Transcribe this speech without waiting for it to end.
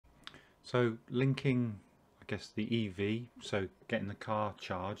So linking, I guess, the EV, so getting the car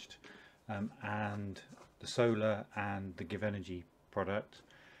charged, and the solar and the Givenergy product,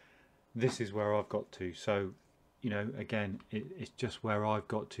 this is where I've got to. So, again, it's just where I've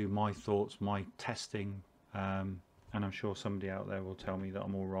got to, my thoughts, my testing, and I'm sure somebody out there will tell me that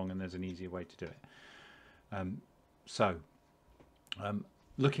I'm all wrong and there's an easier way to do it. So,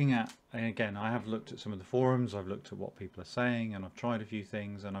 looking at, and again, I have looked at some of the forums, I've looked at what people are saying, and I've tried a few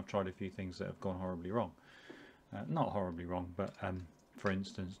things, and I've tried a few things that have gone horribly wrong. Not horribly wrong, but for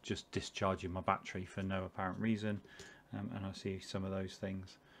instance, just discharging my battery for no apparent reason, and I see some of those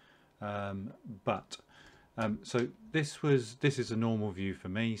things. So this is a normal view for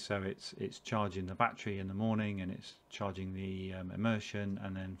me. So it's charging the battery in the morning, and it's charging the immersion,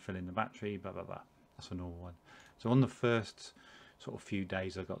 and then filling the battery. Blah blah blah. That's a normal one. So on the first sort of few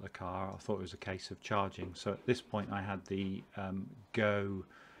days I got the car, I thought it was a case of charging. So at this point I had the Go,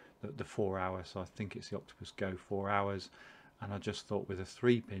 the 4 hours. So I think it's the Octopus Go 4 hours, and I just thought with a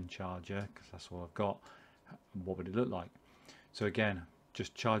 3-pin charger, because that's all I've got, what would it look like? So again,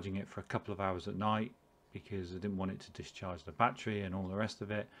 just charging it for a couple of hours at night, because I didn't want it to discharge the battery and all the rest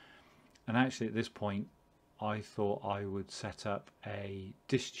of it. And actually at this point I thought I would set up a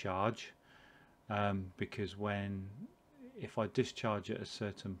discharge, because if I discharge at a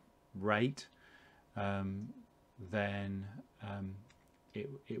certain rate, then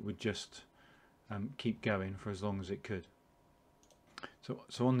it would just keep going for as long as it could.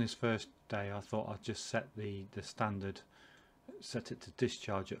 So on this first day I thought I'd just set the standard, set it to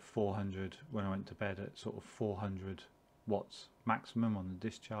discharge at 400 when I went to bed, at sort of 400 watts maximum on the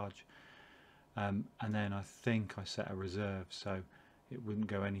discharge, and then I think I set a reserve so it wouldn't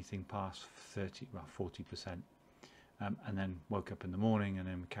go anything past 40%, and then woke up in the morning and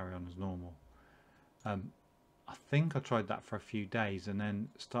then carry on as normal. I think I tried that for a few days and then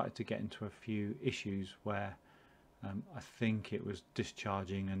started to get into a few issues where I think it was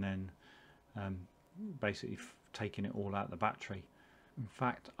discharging and then basically taking it all out the battery. In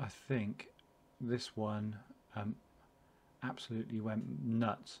fact, I think this one absolutely went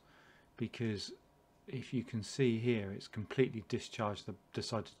nuts, because if you can see here, it's completely decided to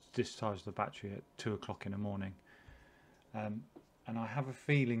discharge the battery at 2 o'clock in the morning, and I have a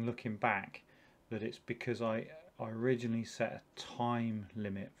feeling looking back that it's because I originally set a time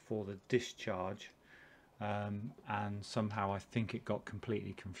limit for the discharge, and somehow I think it got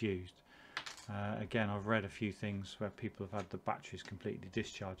completely confused. Again, I've read a few things where people have had the batteries completely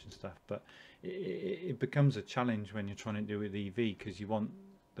discharged and stuff, but it becomes a challenge when you're trying to do with EV, because you want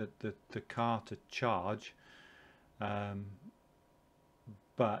the car to charge,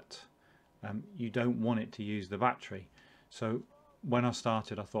 but you don't want it to use the battery. So when I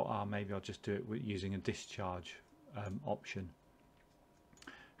started I thought, maybe I'll just do it with using a discharge option.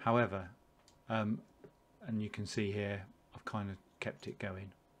 However, and you can see here I've kind of kept it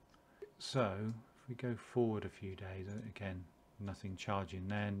going. So if we go forward a few days, again nothing charging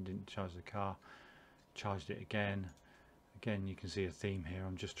then, didn't charge the car, charged it again. Again you can see a theme here,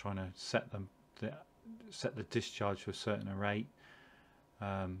 I'm just trying to set the discharge to a certain rate,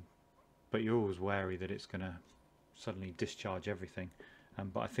 but you're always wary that it's going to suddenly discharge everything,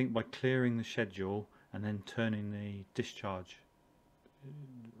 but I think by clearing the schedule and then turning the discharge,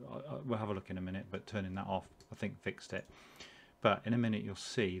 we'll have a look in a minute, but turning that off I think fixed it. But in a minute you'll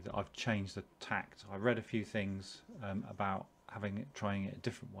see that I've changed the tact. I read a few things about trying it a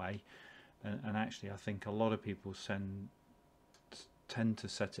different way, and actually I think a lot of people tend to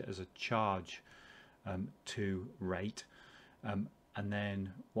set it as a charge to rate, and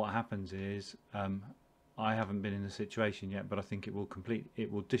then what happens is, I haven't been in the situation yet, but I think it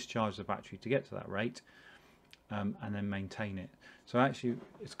will discharge the battery to get to that rate, and then maintain it. So actually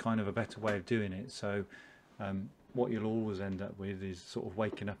it's kind of a better way of doing it. So what you'll always end up with is sort of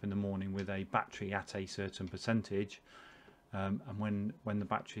waking up in the morning with a battery at a certain percentage, and when the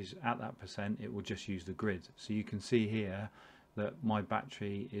battery's at that percent it will just use the grid. So you can see here that my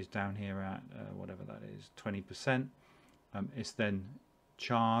battery is down here at whatever that is, 20%. It's then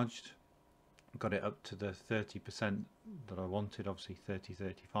charged, got it up to the 30% that I wanted, obviously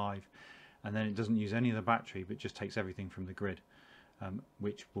 35, and then it doesn't use any of the battery but just takes everything from the grid,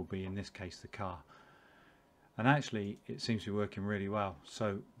 which will be in this case the car. And actually it seems to be working really well,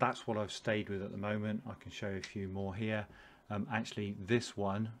 so that's what I've stayed with at the moment. I can show you a few more here. Actually this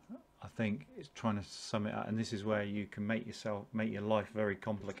one I think is trying to sum it up, and this is where you can make your life very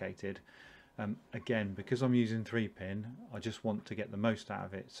complicated. Again, because I'm using 3-pin, I just want to get the most out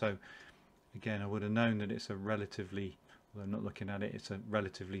of it. So again, I would have known that it's a relatively, well, I'm not looking at it, it's a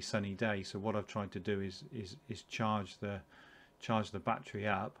relatively sunny day, so what I've tried to do is charge the battery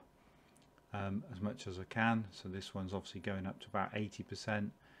up, as much as I can. So this one's obviously going up to about 80%.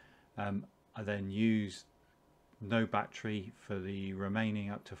 I then use no battery for the remaining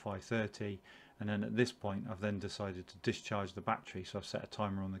up to 5:30, and then at this point I've then decided to discharge the battery. So I've set a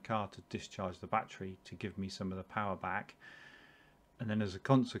timer on the car to discharge the battery to give me some of the power back, and then as a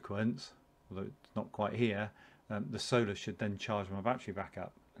consequence, although it's not quite here, the solar should then charge my battery back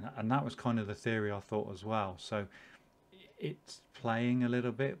up. And that was kind of the theory I thought as well. So it's playing a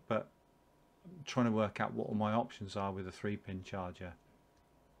little bit, but I'm trying to work out what my options are with a 3-pin charger.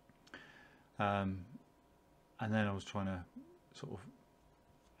 And then I was trying to sort of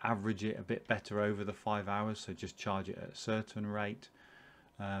average it a bit better over the 5 hours, so just charge it at a certain rate,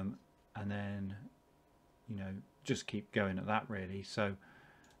 and then, you know, just keep going at that really. So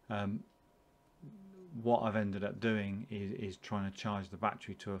what I've ended up doing is trying to charge the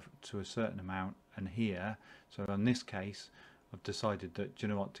battery to a certain amount, and here, so in this case, I've decided that, do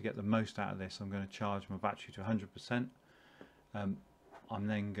you know what, to get the most out of this, I'm going to charge my battery to 100%. I'm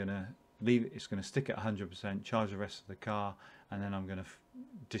then going to leave it, it's going to stick at 100%, charge the rest of the car, and then I'm going to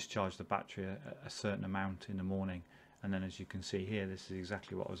discharge the battery a certain amount in the morning. And then, as you can see here, this is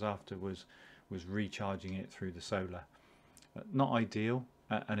exactly what I was after, was recharging it through the solar. Not ideal,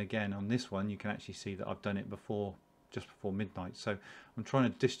 and again on this one you can actually see that I've done it before, just before midnight. So I'm trying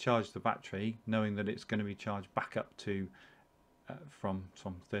to discharge the battery knowing that it's going to be charged back up to from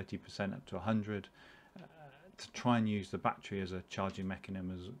 30% up to 100, to try and use the battery as a charging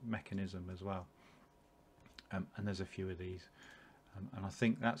mechanism as well. And there's a few of these, and I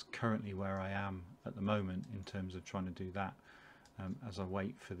think that's currently where I am at the moment in terms of trying to do that, as I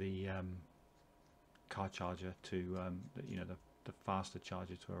wait for the car charger to you know, the faster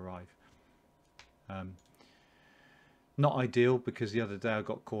charger to arrive. Not ideal, because the other day I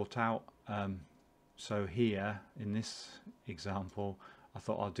got caught out. So here in this example I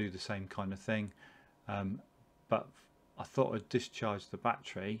thought I'll do the same kind of thing, but I thought I'd discharge the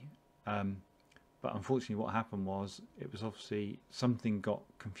battery, but unfortunately what happened was, it was obviously something got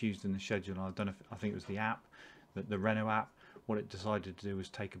confused in the schedule. I don't know if, I think it was the app, the Renault app. What it decided to do was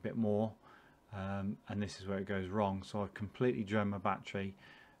take a bit more, and this is where it goes wrong. So I've completely drained my battery,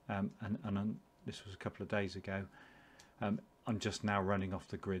 and this was a couple of days ago. I'm just now running off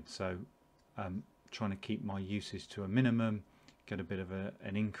the grid, so trying to keep my usage to a minimum, get a bit of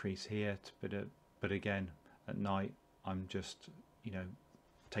an increase here, but again at night I'm just, you know,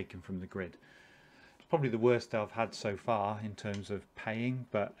 taken from the grid. It's probably the worst I've had so far in terms of paying,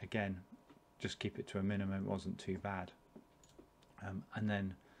 but again, just keep it to a minimum. It wasn't too bad. And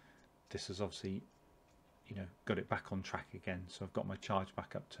then this has obviously, you know, got it back on track again. So I've got my charge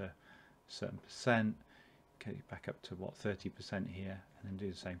back up to a certain percent, get it back up to what, 30% here, and then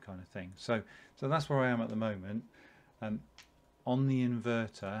do the same kind of thing. So that's where I am at the moment. On the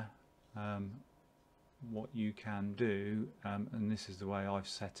inverter, what you can do, and this is the way I've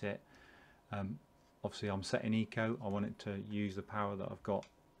set it, obviously I'm setting eco. I want it to use the power that I've got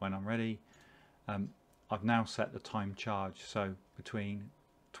when I'm ready. I've now set the time charge, so between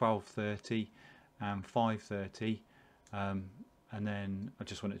 12:30 and 5:30, and then I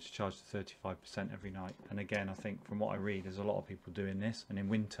just want it to charge to 35% every night. And again, I think from what I read, there's a lot of people doing this, and in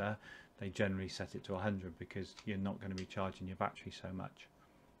winter they generally set it to 100 because you're not going to be charging your battery so much.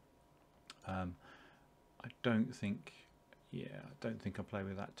 I don't think I'll play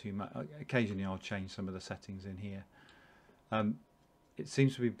with that too much. Occasionally I'll change some of the settings in here. It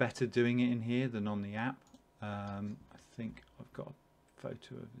seems to be better doing it in here than on the app. I think I've got a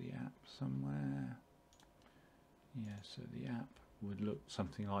photo of the app somewhere. Yeah, so the app would look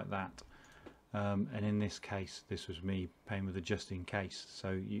something like that. And in this case, this was me paying with a just in case.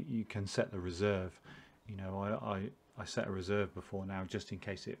 So you can set the reserve. You know, I set a reserve before now, just in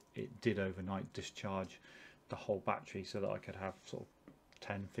case it did overnight discharge the whole battery, so that I could have sort of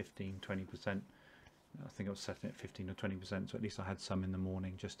 10, 15, 20%. I think I was setting it 15 or 20%, so at least I had some in the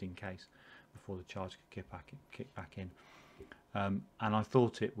morning just in case, before the charge could kick back in. And I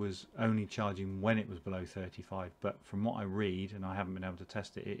thought it was only charging when it was below 35, but from what I read, and I haven't been able to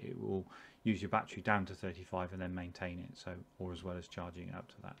test it, it will use your battery down to 35 and then maintain it, so, or as well as charging it up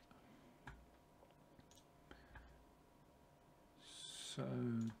to that. So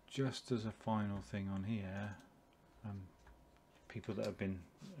just as a final thing on here, people that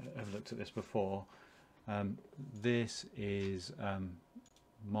have looked at this before, this is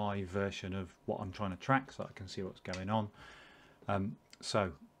my version of what I'm trying to track, so I can see what's going on.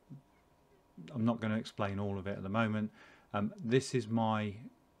 So I'm not going to explain all of it at the moment. This is my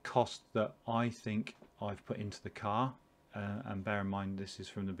cost that I think I've put into the car, and bear in mind this is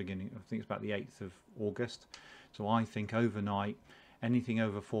from the beginning. I think it's about the 8th of August. So I think overnight Anything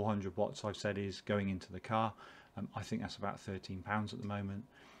over 400 watts I've said is going into the car. I think that's about £13 at the moment,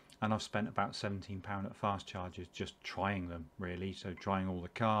 and I've spent about £17 at fast chargers just trying them, really. So trying all the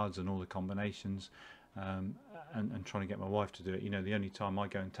cards and all the combinations, and trying to get my wife to do it. You know, the only time I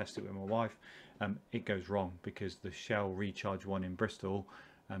go and test it with my wife, it goes wrong because the Shell Recharge one in Bristol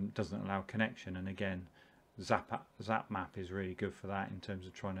doesn't allow connection. And again, Zap Map is really good for that in terms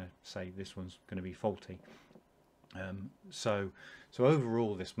of trying to say this one's going to be faulty. So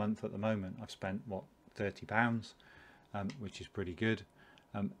overall this month at the moment I've spent what, £30, which is pretty good.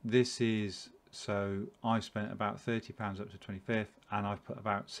 This is, so I spent about £30 up to 25th, and I've put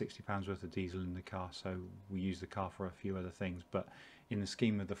about £60 worth of diesel in the car. So we use the car for a few other things, but in the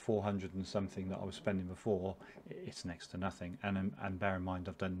scheme of the 400 and something that I was spending before, it's next to nothing. And bear in mind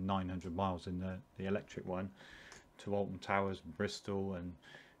I've done 900 miles in the electric one to Alton Towers, Bristol, and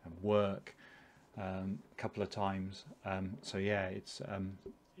work a couple of times. So yeah,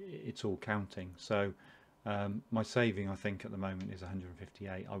 it's all counting. So my saving, I think at the moment, is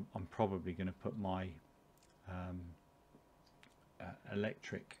 158. I'm probably going to put my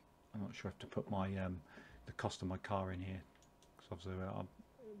electric, I'm not sure if to put my the cost of my car in here, because obviously I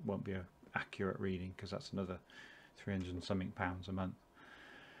won't be an accurate reading, because that's another 300 and something pounds a month.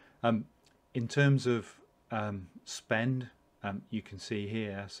 In terms of spend, you can see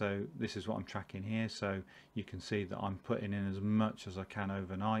here, so this is what I'm tracking here, so you can see that I'm putting in as much as I can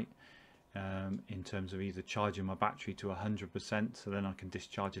overnight, in terms of either charging my battery to 100%, so then I can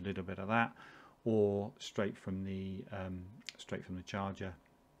discharge a little bit of that, or straight from the charger.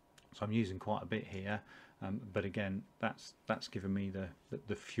 So I'm using quite a bit here, but again, that's given me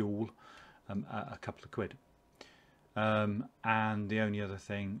the fuel a couple of quid. And the only other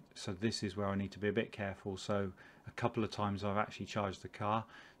thing, so this is where I need to be a bit careful. So a couple of times I've actually charged the car.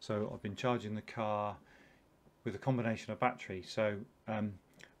 So I've been charging the car with a combination of battery. So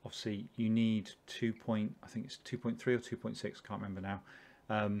obviously you need I think it's 2.3 or 2.6, can't remember now,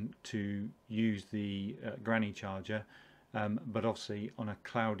 to use the granny charger. But obviously on a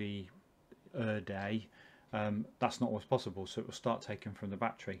cloudy day, that's not what's possible. So it will start taking from the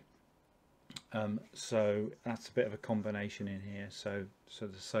battery. So that's a bit of a combination in here. So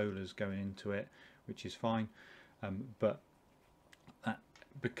the solar's going into it, which is fine. But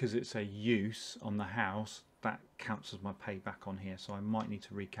because it's a use on the house, that counts as my payback on here. So I might need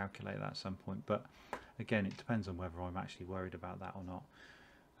to recalculate that at some point. But again, it depends on whether I'm actually worried about that or not.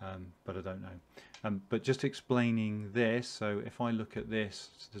 But I don't know. But just explaining this, so if I look at this,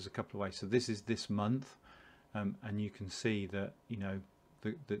 so there's a couple of ways. So this is this month, and you can see that, you know,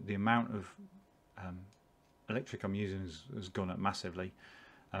 the amount of electric I'm using has gone up massively,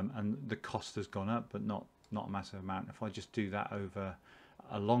 and the cost has gone up, but not a massive amount. If I just do that over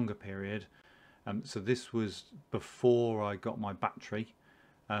a longer period, so this was before I got my battery,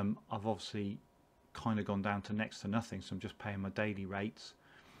 I've obviously kind of gone down to next to nothing, so I'm just paying my daily rates,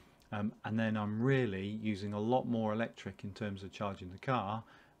 and then I'm really using a lot more electric in terms of charging the car,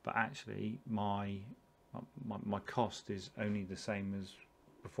 but actually my cost is only the same as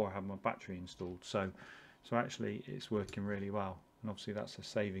before I had my battery installed. So actually it's working really well, and obviously that's a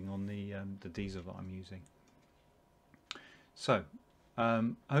saving on the diesel that I'm using. So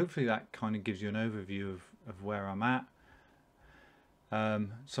hopefully that kind of gives you an overview of where I'm at,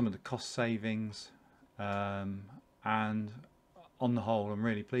 some of the cost savings, and on the whole I'm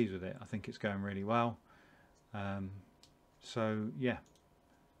really pleased with it. I think it's going really well. So yeah,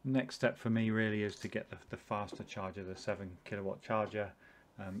 next step for me really is to get the faster charger, the 7 kilowatt charger,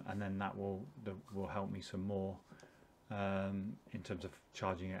 and then that will help me some more in terms of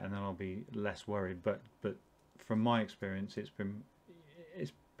charging it, and then I'll be less worried. But from my experience, it's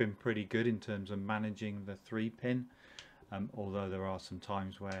been pretty good in terms of managing the 3-pin, although there are some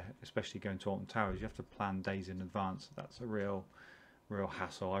times where, especially going to Alton Towers, you have to plan days in advance. That's a real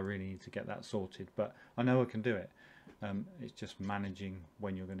hassle. I really need to get that sorted, but I know I can do it. It's just managing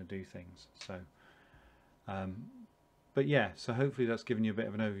when you're going to do things. So but yeah, so hopefully that's given you a bit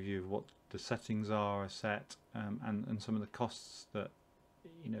of an overview of what the settings are set, and some of the costs that,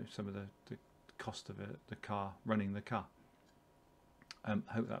 you know, some of the cost of the car, running the car.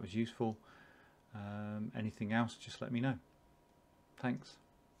 Hope that was useful. Anything else, just let me know. Thanks.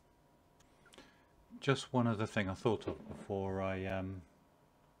 Just one other thing I thought of before I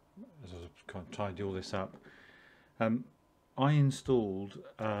as I was kind of tidy all this up. I installed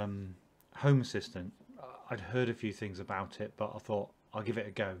Home Assistant. I'd heard a few things about it, but I thought I'll give it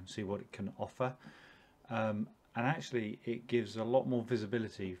a go and see what it can offer. And actually it gives a lot more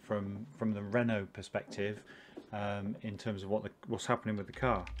visibility from the Renault perspective, in terms of what's happening with the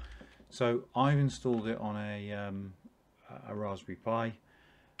car. So I've installed it on a Raspberry Pi,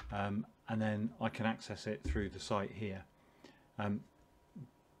 and then I can access it through the site here.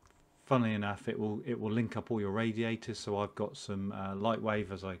 Funnily enough, it will link up all your radiators. So I've got some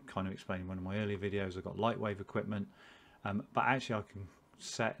Lightwave, as I kind of explained in one of my earlier videos. I've got Lightwave equipment, but actually I can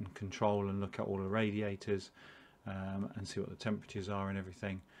set and control and look at all the radiators and see what the temperatures are and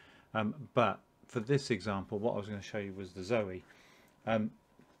everything. But for this example, what I was going to show you was the Zoe, and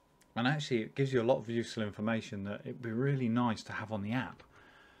actually it gives you a lot of useful information that it'd be really nice to have on the app.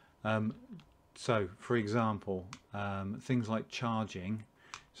 So for example, things like charging.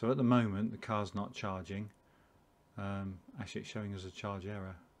 So at the moment the car's not charging. Actually it's showing us a charge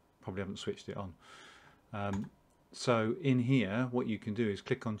error, probably haven't switched it on. So in here what you can do is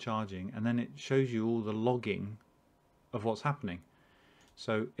click on charging, and then it shows you all the logging of what's happening.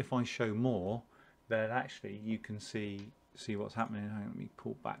 So if I show more, then actually you can see what's happening. Hang on, let me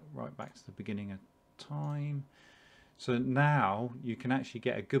pull right back to the beginning of time. So now you can actually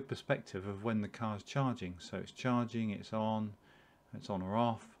get a good perspective of when the car's charging. So it's charging, it's on or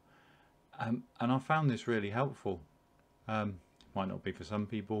off, and I found this really helpful. Might not be for some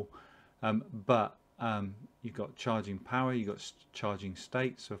people, but you've got charging power, you've got charging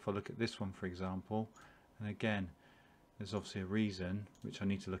state. So if I look at this one for example, and again there's obviously a reason which I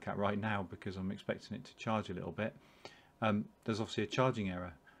need to look at right now because I'm expecting it to charge a little bit. There's obviously a charging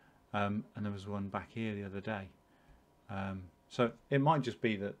error, and there was one back here the other day. So it might just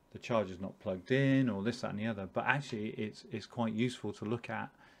be that the charger's not plugged in or this, that and the other, but actually it's quite useful to look at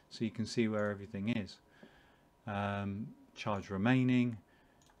so you can see where everything is. Charge remaining,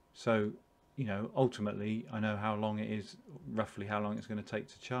 so you know ultimately I know how long it is, roughly how long it's going to take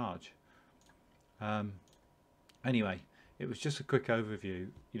to charge. Anyway, it was just a quick overview.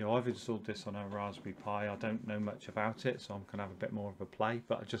 You know, I've installed this on a Raspberry Pi. I don't know much about it, so I'm going to have a bit more of a play,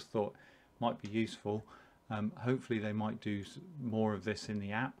 but I just thought it might be useful. Hopefully they might do more of this in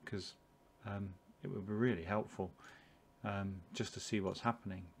the app, because it would be really helpful just to see what's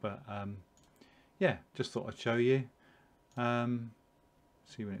happening. But yeah, just thought I'd show you.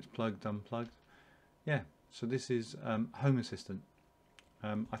 See when it's plugged, unplugged. Yeah, so this is Home Assistant.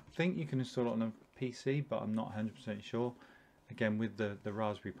 I think you can install it on a PC, but I'm not 100% sure. Again, with the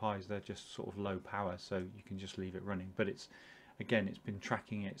Raspberry Pis, they're just sort of low power, so you can just leave it running. But it's been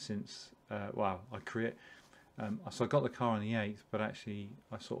tracking it since so I got the car on the 8th, but actually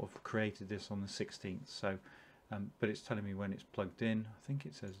I sort of created this on the 16th. So, but it's telling me when it's plugged in. I think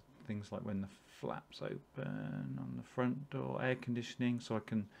it says things like when the flaps open on the front door, air conditioning. So I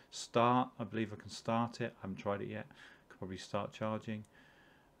can start. I believe I can start it. I haven't tried it yet. Could probably start charging,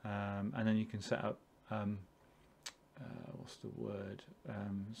 and then you can set up what's the word?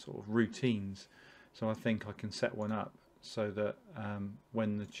 Sort of routines. So I think I can set one up so that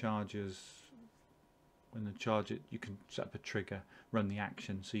when the charger, you can set up a trigger, run the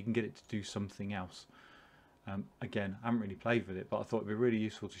action, so you can get it to do something else. Again, I haven't really played with it, but I thought it'd be really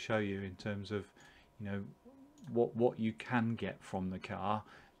useful to show you in terms of, you know, what you can get from the car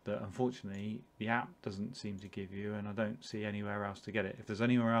that unfortunately the app doesn't seem to give you, and I don't see anywhere else to get it. If there's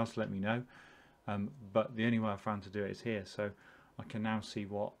anywhere else, let me know. But the only way I found to do it is here, so I can now see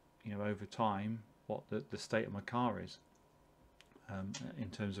what, you know, over time, what the state of my car is in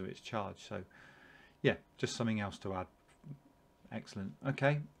terms of its charge. So yeah, just something else to add. Excellent.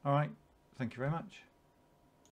 Okay, all right, thank you very much.